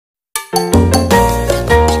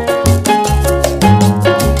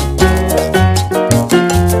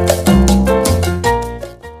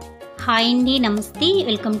అండి, నమస్తే.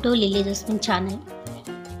 Welcome to lily జోస్మిన్ channel.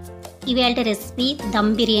 ఇవాళ రెసిపీ దమ్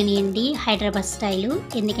బిర్యానీ అండి, హైదరాబాద్ స్టైలు.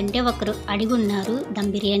 ఎందుకంటే ఒకరు అడిగి ఉన్నారు దమ్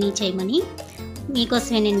బిర్యానీ చేయమని.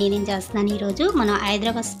 మీకోసమేనండి నేను చేస్తున్నాను. ఈరోజు మనం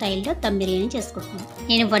హైదరాబాద్ స్టైల్లో దమ్ బిర్యానీ చేసుకుంటున్నాం.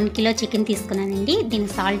 నేను 1 కిలో చికెన్ తీసుకున్నానండి. దీన్ని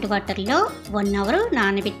సాల్ట్ వాటర్లో 1 అవర్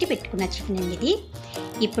నానబెట్టి పెట్టుకున్న చికెన్ అండి ఇది.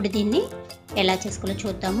 ఇప్పుడు దీన్ని ఎలా చేసుకోవాలో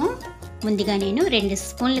చూద్దాము. ముందుగా నేను 2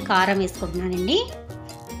 స్పూన్లు కారం వేసుకుంటున్నానండి.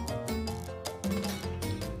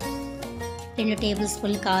 2 టేబుల్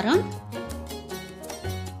స్పూన్ల కారం,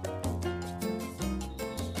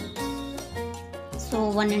 so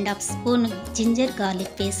 1.5 spoon ginger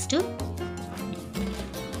garlic paste,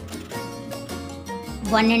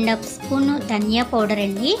 1.5 spoon ధనియా పౌడర్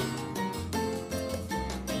అండి,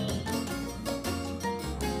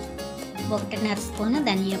 1.5 స్పూన్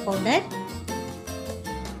ధనియా పౌడర్,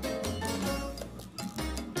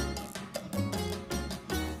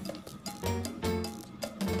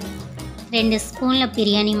 2 స్పూన్ల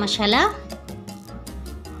బిర్యానీ మసాలా,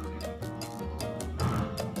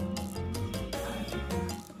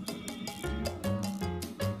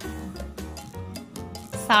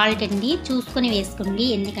 సాల్ట్ అండి చూసుకొని వేసుకోండి.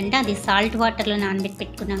 ఎందుకంటే అది సాల్ట్ వాటర్లో నానబెట్టి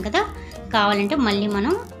పెట్టుకున్నాం కదా, కావాలంటే మళ్ళీ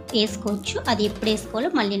మనం వేసుకోవచ్చు. అది ఎప్పుడు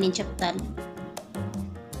వేసుకోవాలో మళ్ళీ నేను చెప్తాను.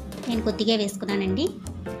 నేను కొద్దిగా వేసుకున్నానండి.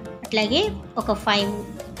 అట్లాగే ఒక 5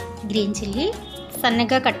 గ్రీన్ చిల్లీ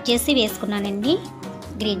సన్నగా కట్ చేసి వేసుకున్నానండి.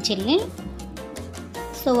 Green chilli,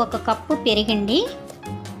 so 1 cup పెరుగండి.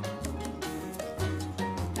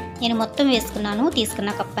 నేను మొత్తం వేసుకున్నాను,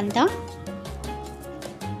 తీసుకున్న కప్ అంతా.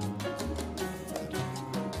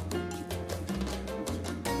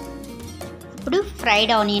 ఇప్పుడు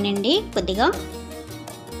ఫ్రైడ్ ఆనియన్ అండి, కొద్దిగా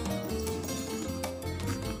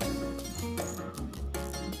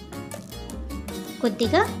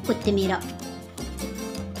కొత్తిమీర,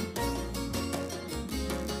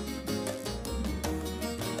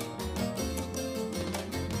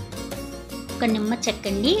 ఒక నిమ్మ చెక్క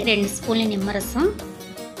అండి, 2 స్పూన్ల నిమ్మరసం,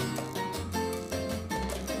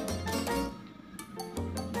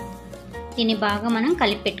 దీన్ని బాగా మనం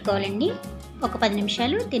కలిపి పెట్టుకోవాలండి. ఒక 10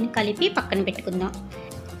 నిమిషాలు దీన్ని కలిపి పక్కన పెట్టుకుందాం.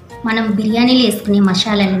 మనం బిర్యానీలో వేసుకునే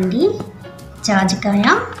మసాలాలండి, జాజికాయ,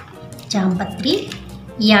 జాంపత్రి,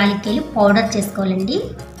 యాలకులు పౌడర్ చేసుకోవాలండి.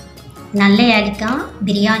 నల్ల యాలక,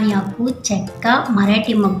 బిర్యానీ ఆకు, చెక్క,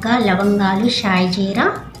 మరాఠీ మొగ్గ, లవంగాలు, షాయి జీరా,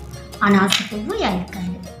 అనాస పువ్వు,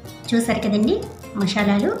 యాలక్కాయలు. చూసారు కదండి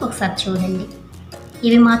మసాలాలు, ఒకసారి చూడండి.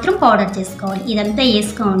 ఇవి మాత్రం పౌడర్ చేసుకోవాలి. ఇదంతా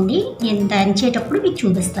వేసుకోండి, నేను దంచేటప్పుడు మీకు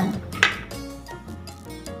చూపిస్తాను.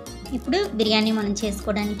 ఇప్పుడు బిర్యానీ మనం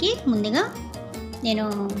చేసుకోవడానికి ముందుగా నేను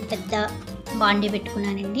పెద్ద బాండీ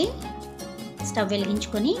పెట్టుకున్నానండి. స్టవ్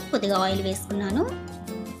వెలిగించుకొని కొద్దిగా ఆయిల్ వేసుకున్నాను.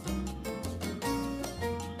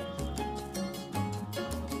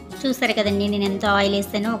 చూసారు కదండి నేను ఎంత ఆయిల్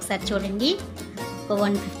వేస్తానో ఒకసారి చూడండి. ఒక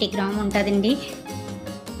 150 గ్రామ్ ఉంటుందండి.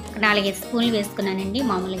 4 స్పూన్లు వేసుకున్నానండి.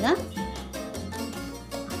 మామూలుగా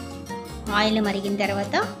ఆయిల్ మరిగిన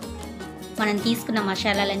తర్వాత మనం తీసుకున్న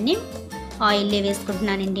మసాలాలన్నీ ఆయిల్లో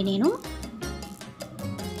వేసుకుంటున్నానండి నేను.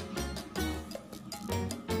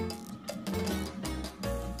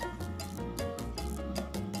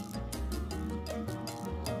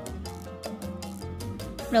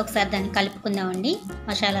 ఇప్పుడు ఒకసారి దాన్ని కలుపుకుందామండి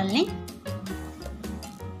మసాలాలని.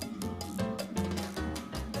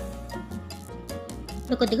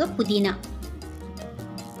 ఇప్పుడు కొద్దిగా పుదీనా,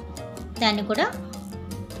 దాన్ని కూడా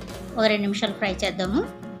ఒక 2 నిమిషాలు ఫ్రై చేద్దాము.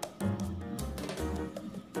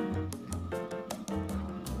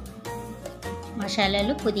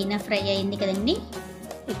 మసాలాలు పుదీనా ఫ్రై అయింది కదండి.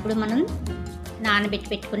 ఇప్పుడు మనం నానబెట్టి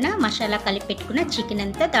పెట్టుకున్న మసాలా కలిపి పెట్టుకున్న చికెన్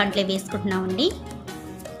అంతా దాంట్లో వేసుకుంటున్నామండి.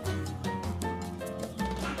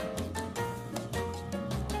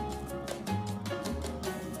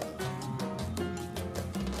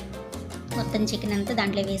 మొత్తం చికెన్ అంతా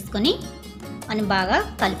దాంట్లో వేసుకొని మనం బాగా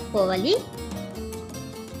కలుపుకోవాలి.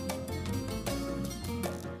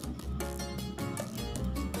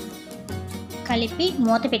 కలిపి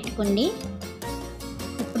మూత పెట్టుకోండి.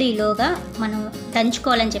 ఇప్పుడు ఈలోగా మనం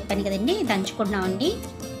దంచుకోవాలని చెప్పాను కదండి, దంచుకుంటున్నామండి.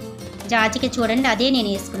 జాజికాయ చూడండి, అదే నేను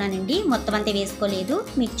వేసుకున్నానండి, మొత్తం అంతే వేసుకోలేదు.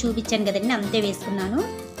 మీకు చూపించాను కదండి, అంతే వేసుకున్నాను.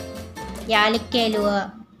 యాలక్కాయలు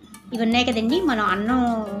ఇవి ఉన్నాయి కదండి, మనం అన్నం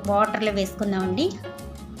వాటర్లో వేసుకుందామండి.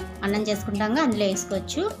 అన్నం చేసుకుంటాం అందులో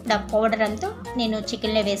వేసుకోవచ్చు. పౌడర్ అంతా నేను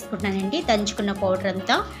చికెన్లో వేసుకుంటున్నానండి, దంచుకున్న పౌడర్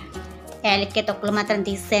అంతా. యాలక్కాయ తొక్కలు మాత్రం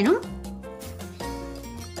తీసాను.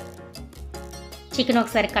 చికెన్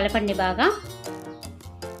ఒకసారి కలపండి బాగా.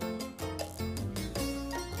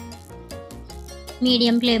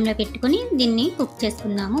 మీడియం ఫ్లేమ్లో పెట్టుకొని దీన్ని కుక్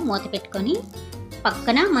చేసుకుందాము. మూత పెట్టుకొని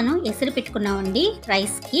పక్కన మనం ఎసురు పెట్టుకున్నామండి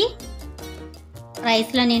రైస్కి.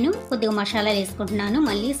 రైస్లో నేను కొద్దిగా మసాలాలు వేసుకుంటున్నాను.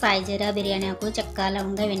 మళ్ళీ సాయి జీరా, బిర్యానీ ఆకు, చెక్క,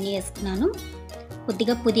 లవంగా ఇవన్నీ వేసుకున్నాను.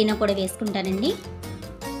 కొద్దిగా పుదీనా కూడా వేసుకుంటానండి.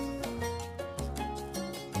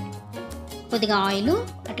 కొద్దిగా ఆయిల్,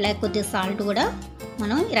 అట్లాగే కొద్దిగా సాల్ట్ కూడా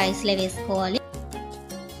మనం రైస్లో వేసుకోవాలి.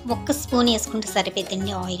 1 స్పూన్ వేసుకుంటే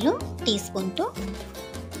సరిపోతుందండి ఆయిల్, టీ స్పూన్తో.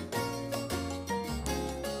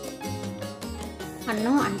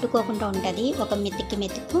 అన్నం అంటుకోకుండా ఉంటుంది. ఒక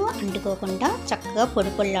మెతుకు అంటుకోకుండా చక్కగా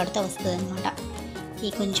పొడి పొడిలాడుతూ వస్తుంది అనమాట, ఈ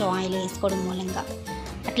కొంచెం ఆయిల్ వేసుకోవడం మూలంగా.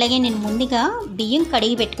 అట్లాగే నేను ముందుగా బియ్యం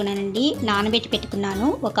కడిగి పెట్టుకున్నానండి, నానబెట్టి పెట్టుకున్నాను.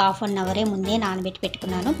 ఒక ½ అన్ అవరే ముందే నానబెట్టి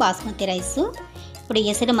పెట్టుకున్నాను బాస్మతి రైస్. ఇప్పుడు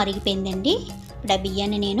ఎసరు మరిగిపోయిందండి. ఇప్పుడు ఆ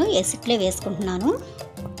బియ్యాన్ని నేను ఎసట్లో వేసుకుంటున్నాను.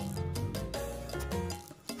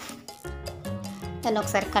 దాన్ని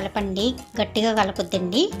ఒకసారి కలపండి, గట్టిగా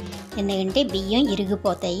కలపొద్దండి, ఎందుకంటే బియ్యం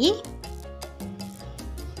ఇరిగిపోతాయి.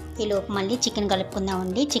 ఈలోపు మళ్ళీ చికెన్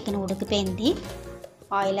కలుపుకుందామండి. చికెన్ ఉడికిపోయింది,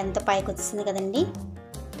 ఆయిల్ అంతా పైకి వస్తుంది కదండి.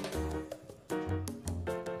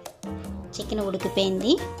 చికెన్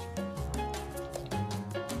ఉడికిపోయింది.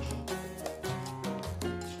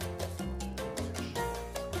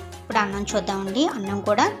 ఇప్పుడు అన్నం చూద్దామండి. అన్నం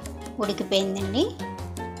కూడా ఉడికిపోయిందండి.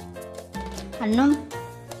 అన్నం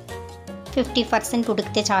 50%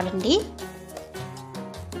 ఉడికితే చాలండి,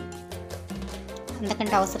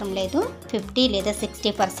 అంతకంటే అవసరం లేదు. 50 లేదా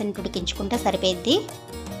 60% ఉడికించుకుంటే సరిపోద్ది.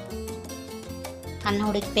 అన్నం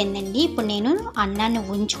ఉడికిపోయిందండి. ఇప్పుడు నేను అన్నాన్ని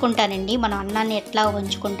ఉంచుకుంటానండి. మనం అన్నాన్ని ఎట్లా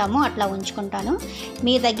ఉంచుకుంటామో అట్లా ఉంచుకుంటాను.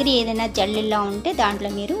 మీ దగ్గర ఏదైనా జల్లిలా ఉంటే దాంట్లో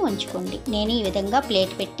మీరు ఉంచుకోండి. నేను ఈ విధంగా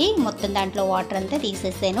ప్లేట్ పెట్టి మొత్తం దాంట్లో వాటర్ అంతా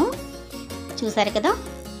తీసేసాను. చూసారు కదా.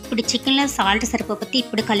 ఇప్పుడు చికెన్లో సాల్ట్ సరిపోతే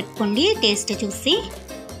ఇప్పుడు కలుపుకోండి టేస్ట్ చూసి.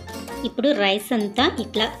 ఇప్పుడు రైస్ అంతా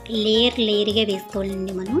ఇట్లా లేయర్గా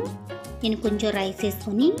వేసుకోవాలండి మనం. నేను కొంచెం రైస్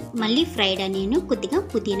వేసుకొని మళ్ళీ ఫ్రైడ్ ఆనియన్, కొద్దిగా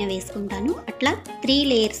పుదీనా వేసుకుంటాను. అట్లా 3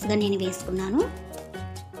 లేయర్స్గా నేను వేసుకున్నాను.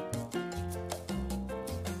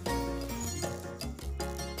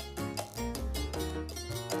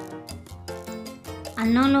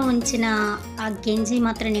 అన్నంలో ఉంచిన ఆ గంజి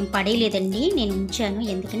మాత్రం నేను పడేయలేదండి, నేను ఉంచాను.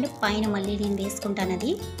 ఎందుకంటే పైన మళ్ళీ నేను వేసుకుంటాను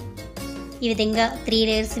అది. ఈ విధంగా 3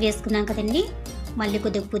 లేయర్స్ వేసుకున్నాం కదండి. మళ్ళీ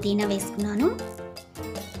కొద్దిగా పుదీనా వేసుకున్నాను.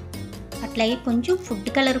 అట్లాగే కొంచెం ఫుడ్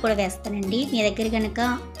కలర్ కూడా వేస్తానండి. మీ దగ్గర కనుక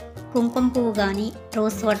కుంకుమ పువ్వు కానీ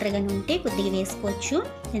రోజ్ వాటర్ కానీ ఉంటే కొద్దిగా వేసుకోవచ్చు,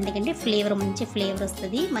 ఎందుకంటే మంచి ఫ్లేవర్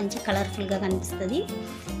వస్తుంది, మంచి కలర్ఫుల్గా కనిపిస్తుంది.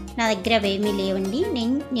 నా దగ్గర అవేమీ లేవండి.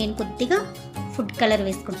 నేను కొద్దిగా ఫుడ్ కలర్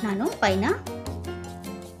వేసుకుంటున్నాను పైన.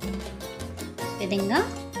 ఈ విధంగా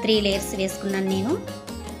 3 లేయర్స్ వేసుకున్నాను. నేను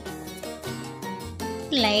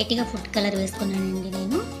లైట్గా ఫుడ్ కలర్ వేసుకున్నానండి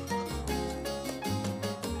నేను.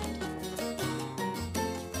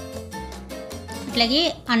 అట్లాగే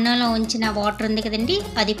అన్నంలో ఉంచిన వాటర్ ఉంది కదండి,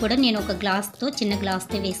 అది కూడా నేను ఒక చిన్న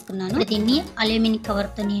గ్లాస్తో వేసుకున్నాను. దీన్ని అల్యూమినియం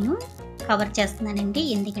కవర్తో నేను కవర్ చేస్తున్నానండి,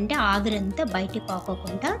 ఎందుకంటే ఆవిరంతా బయటకు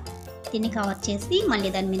పోకోకుండా దీన్ని కవర్ చేసి మళ్ళీ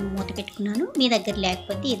దాని మీద మూత పెట్టుకున్నాను. మీ దగ్గర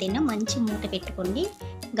లేకపోతే ఏదైనా మంచి మూత పెట్టుకోండి,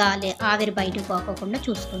 ఆవిరి బయటకు పోకోకుండా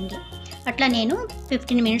చూసుకోండి. అట్లా నేను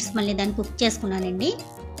 15 మినిట్స్ మళ్ళీ దాన్ని కుక్ చేసుకున్నానండి.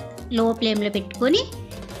 లో ఫ్లేమ్లో పెట్టుకొని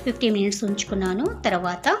 15 మినిట్స్ ఉంచుకున్నాను.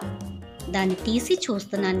 తర్వాత దాన్ని తీసి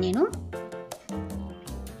చూస్తున్నాను నేను.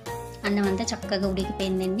 అన్నం అంతా చక్కగా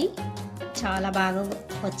ఉడికిపోయిందండి, చాలా బాగా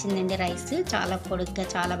వచ్చిందండి. రైస్ చాలా పొడుగ్గా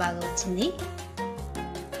చాలా బాగా వచ్చింది.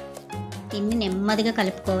 దీన్ని నెమ్మదిగా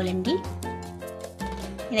కలుపుకోవాలండి.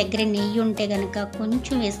 మీ దగ్గర నెయ్యి ఉంటే కనుక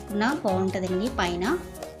కొంచెం వేసుకున్నా బాగుంటుందండి. పైన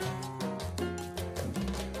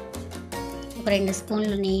ఒక 2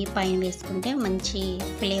 స్పూన్లు నెయ్యి పైన వేసుకుంటే మంచి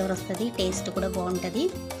ఫ్లేవర్ వస్తుంది, టేస్ట్ కూడా బాగుంటుంది.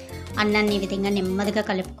 అన్నాన్ని ఈ విధంగా నెమ్మదిగా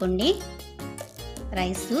కలుపుకోండి.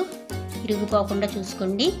 రైస్ ఇరిగిపోకుండా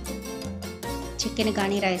చూసుకోండి. చికెన్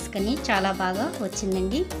కానీ రైస్ కానీ చాలా బాగా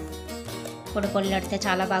వచ్చిందండి, పొడిలాడితే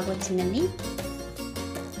చాలా బాగా వచ్చిందండి.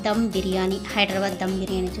 దమ్ బిర్యానీ, హైదరాబాద్ దమ్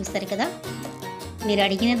బిర్యానీ చూస్తారు కదా. మీరు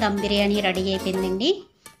అడిగిన దమ్ బిర్యానీ రెడీ అయిపోయిందండి.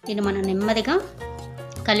 దీన్ని మనం నెమ్మదిగా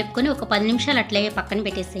కలుపుకొని ఒక 10 నిమిషాలు అట్లాగే పక్కన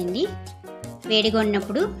పెట్టేసేయండి. వేడిగా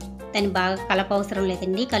ఉన్నప్పుడు దాన్ని బాగా కలపవసరం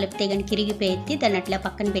లేదండి, కలిపితే కానీ కిరిగిపోయింది. దాన్ని అట్లా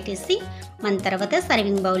పక్కన పెట్టేసి మన తర్వాత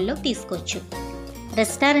సర్వింగ్ బౌల్లోకి తీసుకోవచ్చు.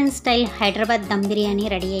 Restaurant style Hyderabad dum biryani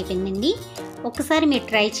ready అయిపోయిందండి. ఒకసారి మీరు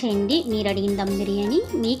ట్రై చేయండి. మీరు అడిగిన దమ్ బిర్యానీ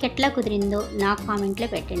మీకు ఎట్లా కుదిరిందో నాకు కామెంట్లో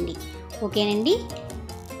పెట్టండి, ఓకేనండి.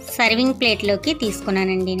 సర్వింగ్ ప్లేట్లోకి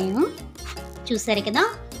తీసుకున్నానండి నేను. చూసారు కదా,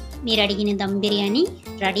 మీరు అడిగిన దమ్ బిర్యానీ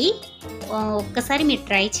రెడీ. ఒక్కసారి మీరు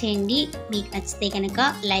ట్రై చేయండి. మీకు నచ్చితే కనుక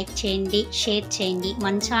లైక్ చేయండి, షేర్ చేయండి,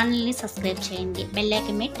 మన ఛానల్ని సబ్స్క్రైబ్ చేయండి, బెల్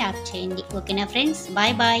ఐకాన్ మీద ట్యాప్ చేయండి. ఓకేనా ఫ్రెండ్స్,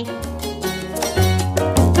 బాయ్ బాయ్.